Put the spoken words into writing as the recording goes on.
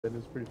It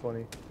is pretty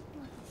funny.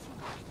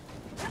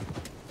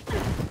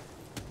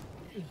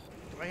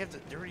 Do I have to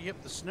dirty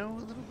up the snow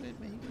a little bit,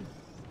 maybe?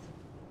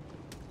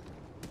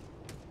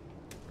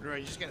 Or do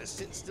I just gotta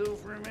sit still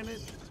for a minute?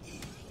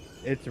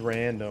 It's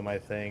random, I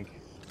think.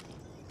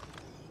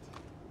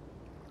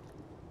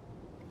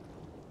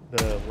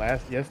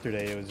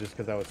 Yesterday, it was just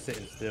because I was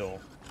sitting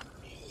still.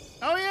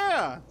 Oh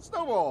yeah,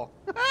 snowball.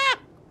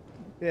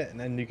 Yeah, and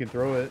then you can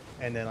throw it,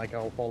 and then like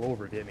I'll fall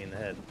over if you hit me in the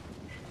head.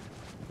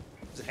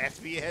 Does it have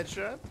to be a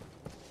headshot?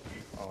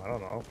 Oh, I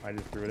don't know. I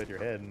just threw it at your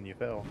head and you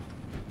fell.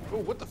 Oh,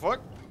 what the fuck?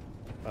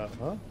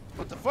 Huh?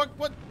 What the fuck?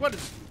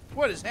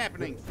 What is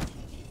happening?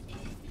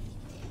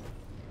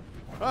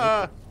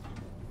 My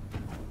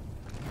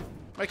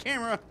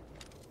camera.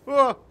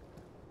 Oh.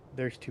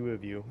 There's two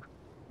of you.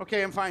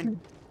 Okay, I'm fine.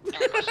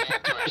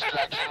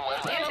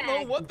 I don't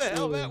know what the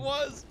hell that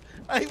was.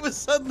 I was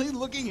suddenly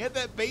looking at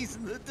that base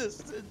in the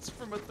distance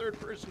from a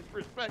third-person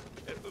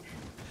perspective.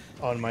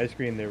 On my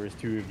screen, there was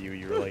two of you.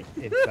 You were like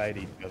inside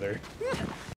each other.